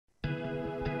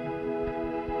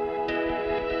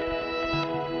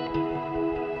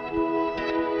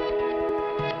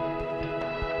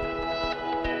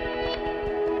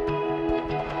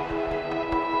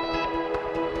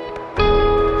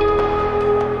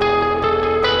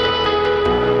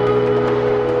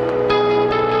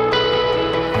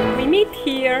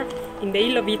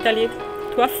of Italy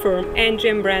to affirm Angie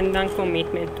and Brendan's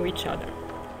commitment to each other.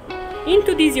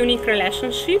 Into this unique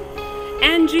relationship,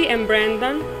 Angie and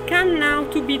Brendan come now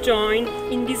to be joined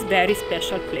in this very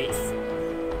special place.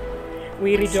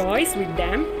 We rejoice with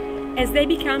them as they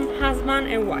become husband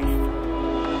and wife.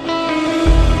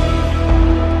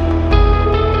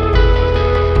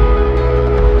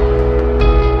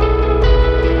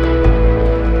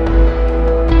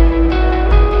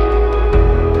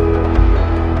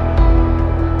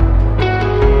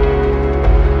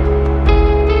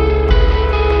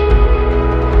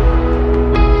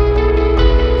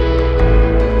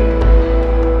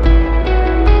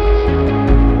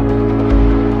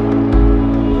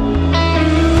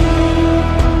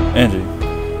 Angie,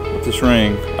 with this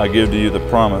ring I give to you the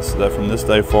promise that from this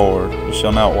day forward you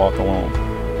shall not walk alone.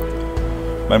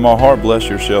 May my heart bless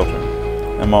your shelter,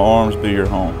 and my arms be your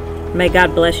home. May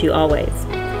God bless you always.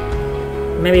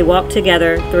 May we walk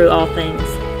together through all things.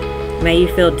 May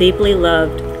you feel deeply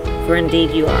loved, for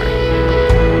indeed you are.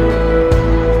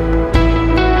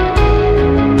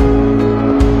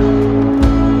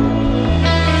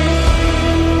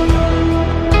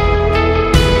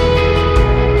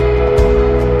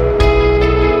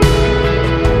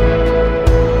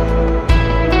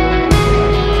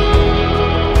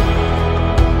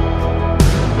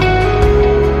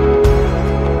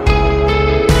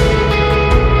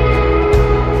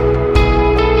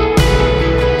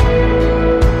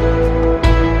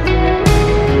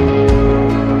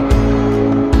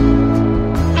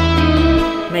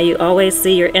 May you always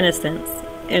see your innocence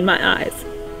in my eyes.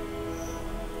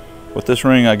 With this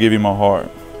ring I give you my heart.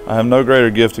 I have no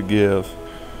greater gift to give.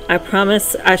 I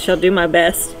promise I shall do my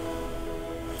best.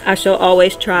 I shall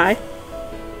always try.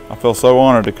 I feel so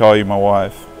honored to call you my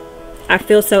wife. I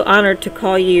feel so honored to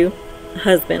call you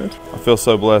husband. I feel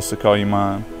so blessed to call you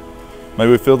mine. May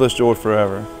we feel this joy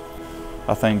forever.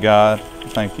 I thank God.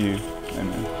 Thank you.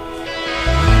 Amen.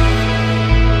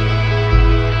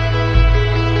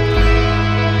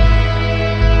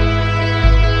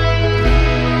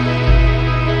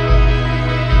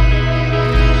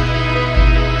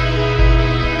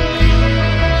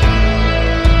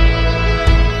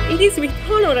 It is with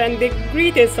honor and the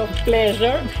greatest of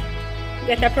pleasure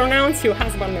that I pronounce you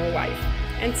husband and wife.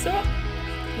 And so,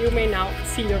 you may now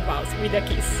seal your vows with a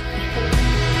kiss.